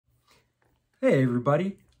Hey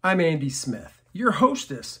everybody, I'm Andy Smith, your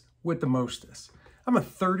hostess with the mostest. I'm a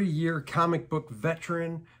 30-year comic book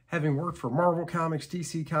veteran, having worked for Marvel Comics,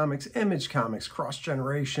 DC Comics, Image Comics, Cross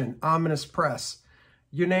Generation, Ominous Press.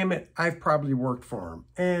 You name it, I've probably worked for them.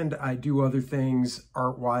 And I do other things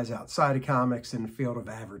art-wise outside of comics in the field of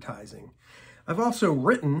advertising. I've also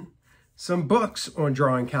written some books on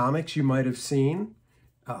drawing comics you might have seen.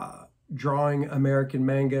 Drawing American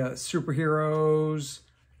manga superheroes,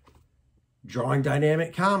 Drawing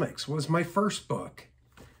Dynamic Comics was my first book.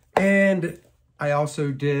 And I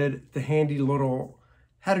also did the handy little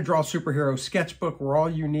How to Draw Superhero sketchbook where all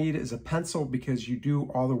you need is a pencil because you do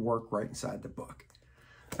all the work right inside the book.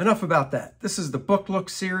 Enough about that. This is the Book Look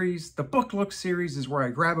series. The Book Look series is where I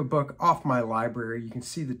grab a book off my library. You can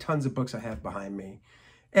see the tons of books I have behind me.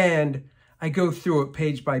 And I go through it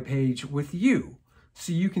page by page with you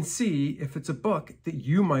so you can see if it's a book that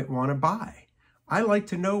you might want to buy. I like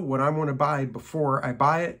to know what I want to buy before I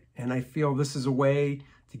buy it, and I feel this is a way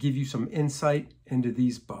to give you some insight into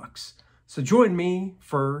these books. So join me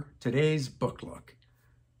for today's book look.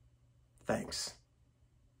 Thanks.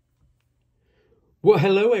 Well,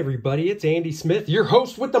 hello everybody. It's Andy Smith, your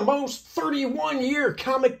host with the most, 31-year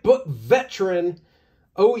comic book veteran.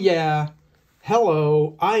 Oh yeah,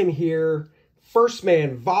 hello, I'm here. First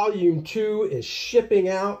Man Volume 2 is shipping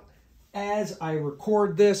out. As I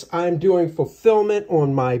record this, I'm doing fulfillment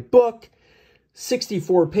on my book.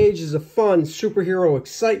 64 pages of fun superhero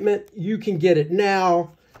excitement. You can get it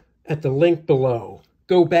now at the link below.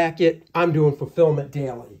 Go back it. I'm doing fulfillment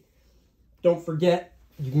daily. Don't forget,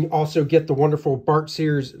 you can also get the wonderful Bart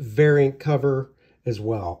Sears variant cover as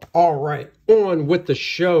well. All right, on with the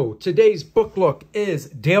show. Today's book look is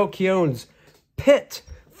Dale Keown's Pit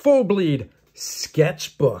Full Bleed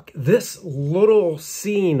Sketchbook. This little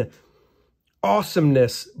scene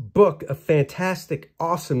awesomeness book of fantastic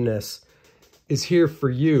awesomeness is here for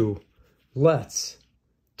you. Let's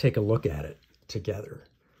take a look at it together.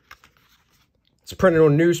 It's printed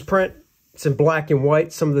on newsprint. It's in black and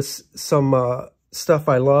white. Some stuff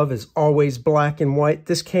I love is always black and white.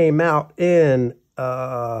 This came out in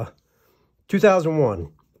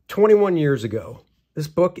 2001, 21 years ago. This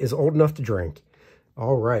book is old enough to drink.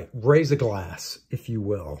 All right, raise a glass, if you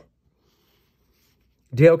will.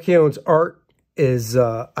 Dale Keown's art is,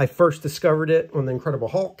 I first discovered it on The Incredible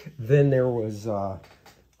Hulk. Then there was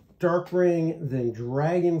Darkwing, then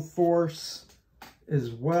Dragon Force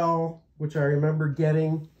as well, which I remember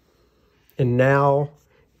getting. And now,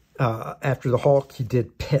 after the Hulk, he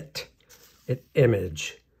did Pit at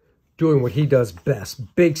Image, doing what he does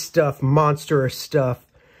best. Big stuff, monstrous stuff.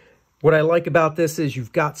 What I like about this is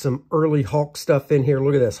you've got some early Hulk stuff in here.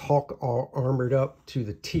 Look at this, Hulk all armored up to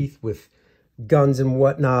the teeth with guns and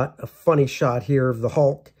whatnot. A funny shot here of the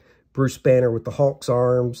Hulk. Bruce Banner with the Hulk's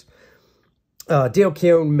arms. Dale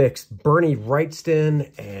Keown mixed Bernie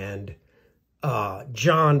Wrightston and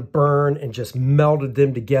John Byrne and just melded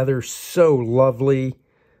them together. So lovely.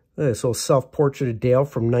 Look at this little self-portrait of Dale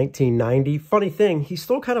from 1990. Funny thing, he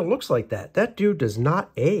still kind of looks like that. That dude does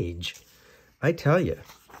not age. I tell you.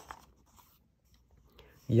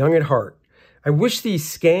 Young at heart. I wish these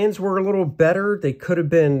scans were a little better. They could have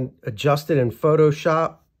been adjusted in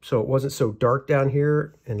Photoshop so it wasn't so dark down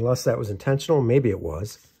here, unless that was intentional. Maybe it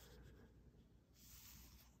was.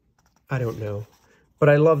 I don't know. But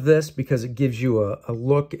I love this because it gives you a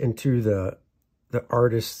look into the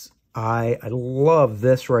artist's eye. I love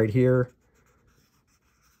this right here.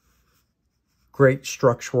 Great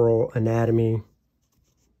structural anatomy.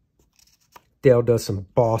 Dale does some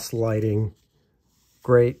boss lighting.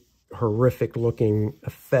 Great horrific looking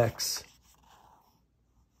effects.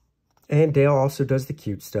 And Dale also does the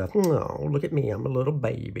cute stuff. Oh, look at me, I'm a little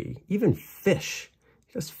baby. Even fish.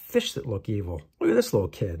 He does fish that look evil. Look at this little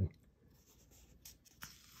kid.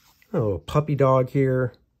 Oh, puppy dog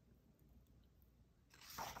here.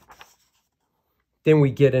 Then we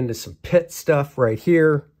get into some Pit stuff right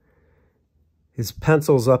here. His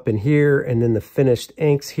pencils up in here, and then the finished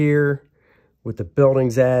inks here with the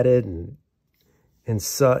buildings added and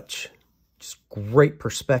such. Just great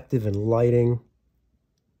perspective and lighting.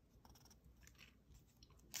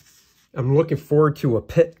 I'm looking forward to a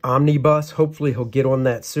Pit omnibus. Hopefully he'll get on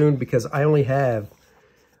that soon because I have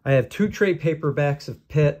 2 trade paperbacks of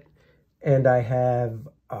Pit, and I have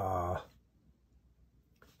a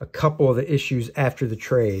couple of the issues after the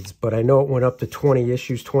trades, but I know it went up to 20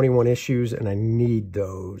 issues, 21 issues, and I need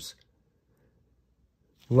those.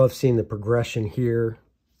 Love seeing the progression here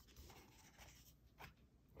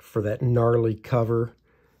for that gnarly cover.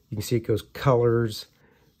 You can see it goes colors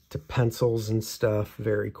to pencils and stuff.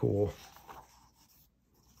 Very cool.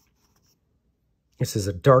 This is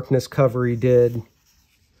a darkness cover he did.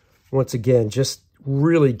 Once again, just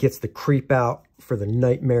really gets the creep out for the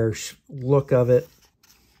nightmarish look of it.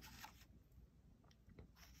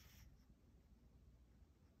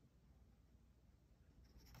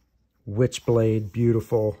 Witchblade,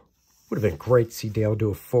 beautiful. Would have been great to see Dale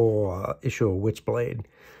do a full issue of Witchblade.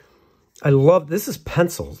 I love, this is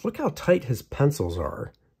pencils. Look how tight his pencils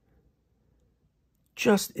are.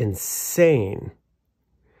 Just insane.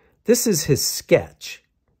 This is his sketch,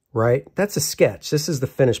 right? That's a sketch. This is the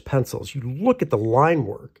finished pencils. You look at the line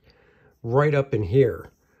work right up in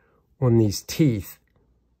here on these teeth.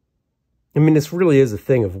 I mean, this really is a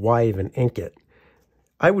thing of why even ink it.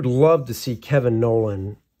 I would love to see Kevin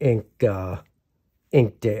Nolan ink Dale.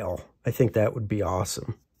 I think that would be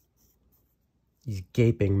awesome. These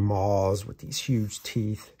gaping maws with these huge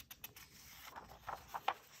teeth.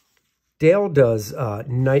 Dale does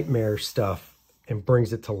nightmare stuff and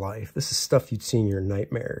brings it to life. This is stuff you'd see in your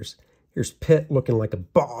nightmares. Here's Pitt looking like a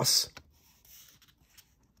boss.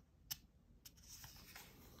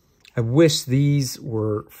 I wish these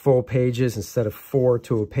were full pages instead of 4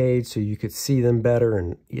 to a page so you could see them better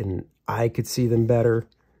and I could see them better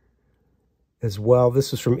as well.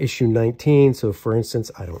 This was from issue 19, so for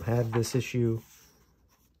instance, I don't have this issue.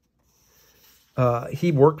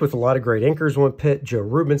 He worked with a lot of great inkers on Pitt, Joe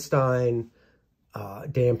Rubinstein,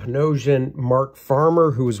 Dan Panosian, Mark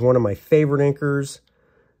Farmer, who was one of my favorite inkers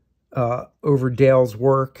over Dale's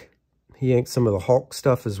work. He inked some of the Hulk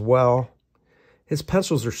stuff as well. His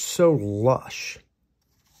pencils are so lush.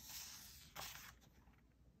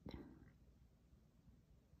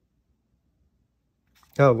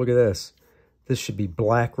 Oh, look at this. This should be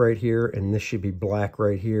black right here, and this should be black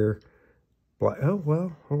right here. Black. Oh,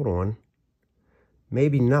 well, hold on.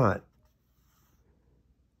 Maybe not.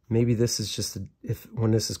 Maybe this is just,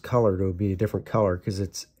 when this is colored, it would be a different color because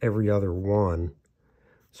it's every other one.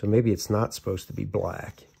 So maybe it's not supposed to be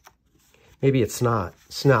black. Maybe it's not.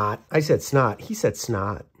 Snot. I said snot. He said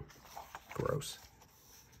snot. Gross.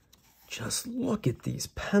 Just look at these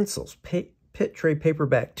pencils. Pitt trade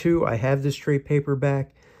paperback 2. I have this trade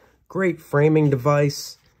paperback. Great framing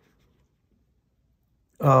device.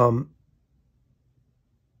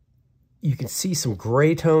 You can see some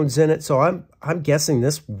gray tones in it. So I'm guessing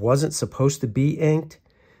this wasn't supposed to be inked,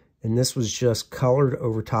 and this was just colored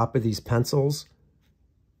over top of these pencils.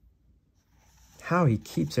 How he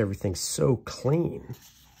keeps everything so clean.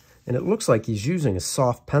 And it looks like he's using a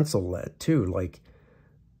soft pencil lead too, like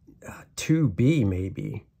 2B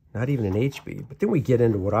maybe, not even an HB. But then we get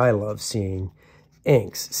into what I love seeing,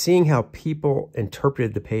 inks, seeing how people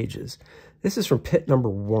interpreted the pages. This is from Pitt number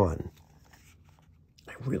 1.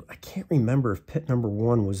 I can't remember if Pitt number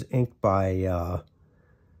 1 was inked by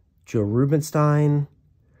Joe Rubinstein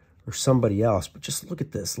or somebody else, but just look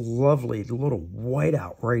at this lovely little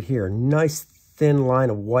whiteout right here. Nice thin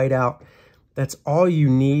line of whiteout. That's all you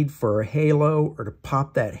need for a halo or to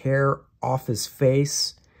pop that hair off his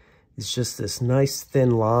face. It's just this nice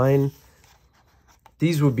thin line.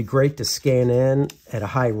 These would be great to scan in at a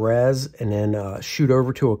high res and then shoot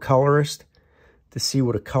over to a colorist to see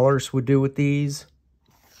what a colorist would do with these.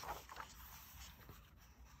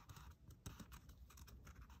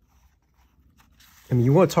 I mean,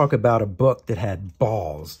 you want to talk about a book that had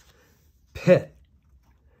balls. Pitt.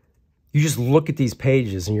 You just look at these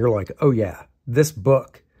pages and you're like, oh yeah, this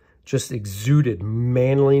book just exuded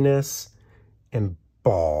manliness and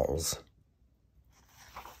balls.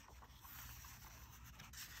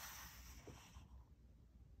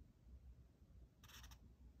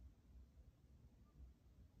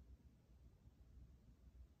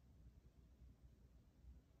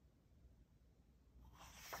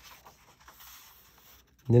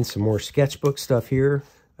 And then some more sketchbook stuff here.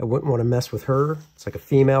 I wouldn't want to mess with her. It's like a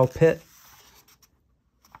female Pitt.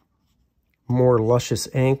 More luscious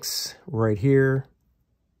inks right here.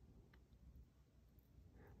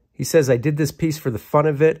 He says, I did this piece for the fun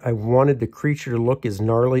of it. I wanted the creature to look as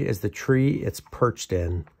gnarly as the tree it's perched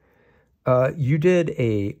in. You did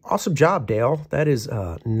an awesome job, Dale. That is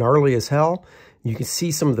gnarly as hell. You can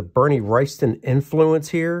see some of the Bernie Wrightson influence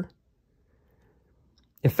here.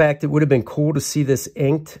 In fact, it would have been cool to see this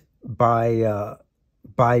inked by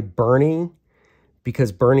Bernie,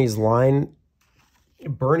 because Bernie's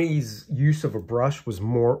use of a brush was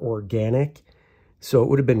more organic. So it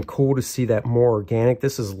would have been cool to see that more organic.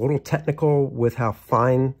 This is a little technical with how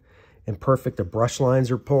fine and perfect the brush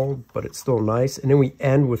lines are pulled, but it's still nice. And then we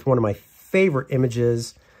end with one of my favorite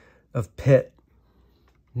images of Pitt,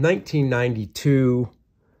 1992.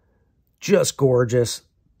 Just gorgeous.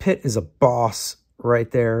 Pitt is a boss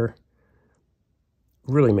right there.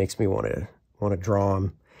 Really makes me want to draw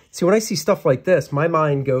him. See, when I see stuff like this, my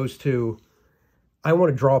mind goes to, I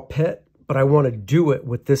want to draw a pit, but I want to do it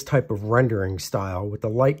with this type of rendering style, with the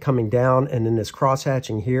light coming down, and then this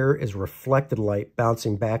cross-hatching here is reflected light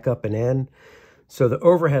bouncing back up and in. So the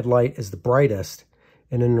overhead light is the brightest,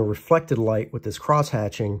 and then the reflected light with this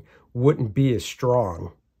cross-hatching wouldn't be as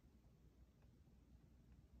strong.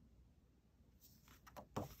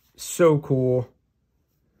 So cool.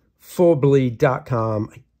 Fullbleed.com.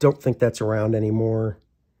 I don't think that's around anymore.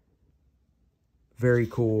 Very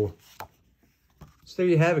cool. So there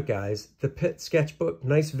you have it, guys. The Pit Sketchbook.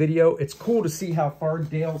 Nice video. It's cool to see how far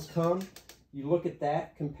Dale's come. You look at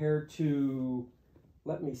that compared to,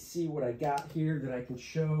 let me see what I got here that I can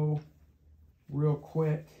show real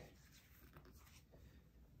quick.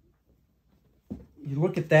 You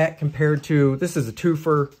look at that compared to, this is a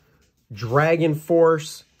twofer, Dragon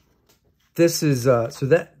Force. This is, so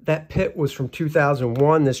that Pit was from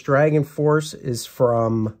 2001. This Dragon Force is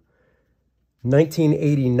from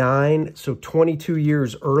 1989, so 22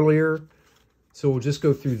 years earlier. So we'll just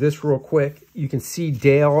go through this real quick. You can see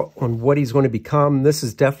Dale on what he's going to become. This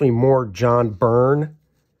is definitely more John Byrne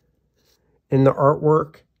in the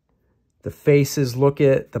artwork. The faces, look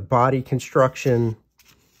at the body construction.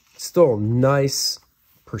 Still nice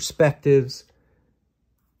perspectives.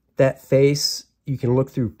 That face, you can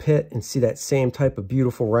look through Pit and see that same type of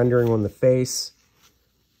beautiful rendering on the face.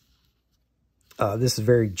 This is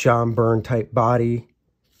very John Byrne type body.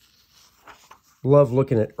 Love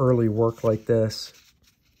looking at early work like this.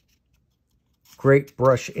 Great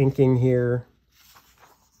brush inking here.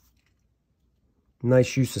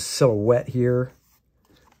 Nice use of silhouette here.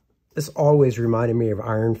 This always reminded me of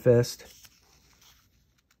Iron Fist.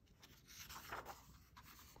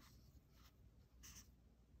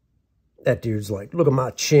 That dude's like, look at my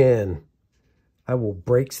chin. I will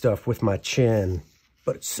break stuff with my chin.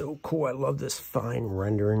 But it's so cool. I love this fine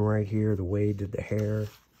rendering right here, the way he did the hair.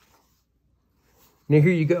 Now,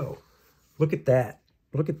 here you go. Look at that.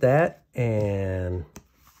 Look at that. And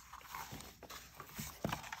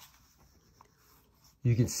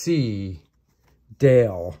you can see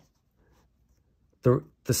Dale.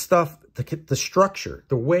 The stuff, the structure,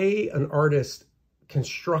 the way an artist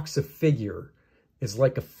constructs a figure is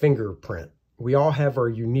like a fingerprint. We all have our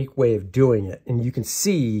unique way of doing it. And you can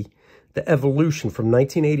see the evolution from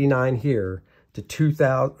 1989 here to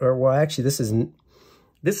 2000, or well, actually, this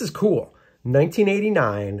is cool.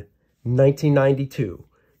 1989, 1992,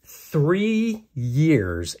 3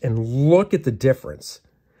 years, and look at the difference.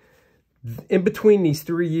 In between these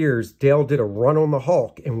 3 years, Dale did a run on the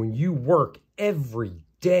Hulk, and when you work every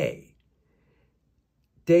day,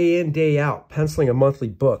 day in, day out, penciling a monthly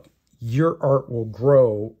book, your art will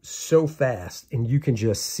grow so fast, and you can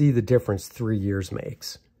just see the difference 3 years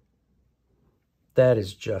makes. That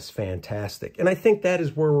is just fantastic. And I think that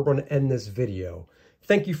is where we're going to end this video.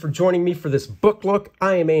 Thank you for joining me for this book look.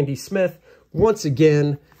 I am Andy Smith. Once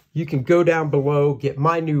again, you can go down below, get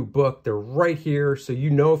my new book. They're right here, so you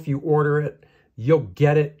know if you order it, you'll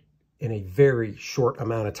get it in a very short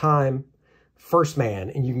amount of time. First Man,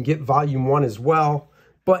 and you can get Volume 1 as well,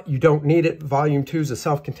 but you don't need it. Volume 2 is a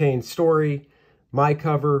self-contained story. My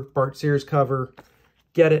cover, Bart Sears cover.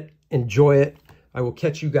 Get it, enjoy it. I will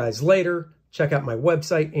catch you guys later. Check out my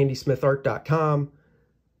website, andysmithart.com.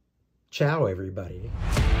 Ciao, everybody.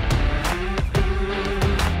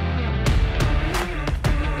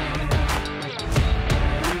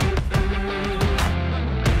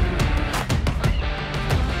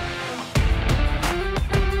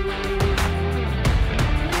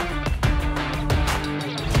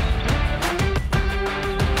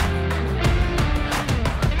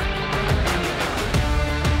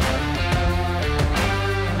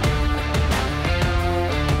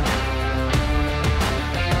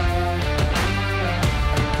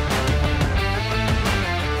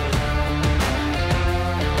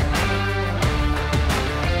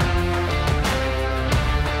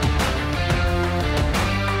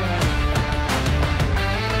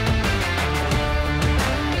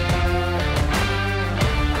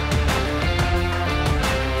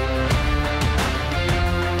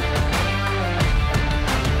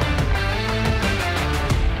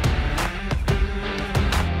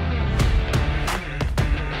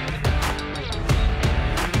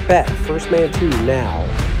 First Man 2 now,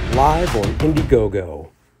 live on Indiegogo.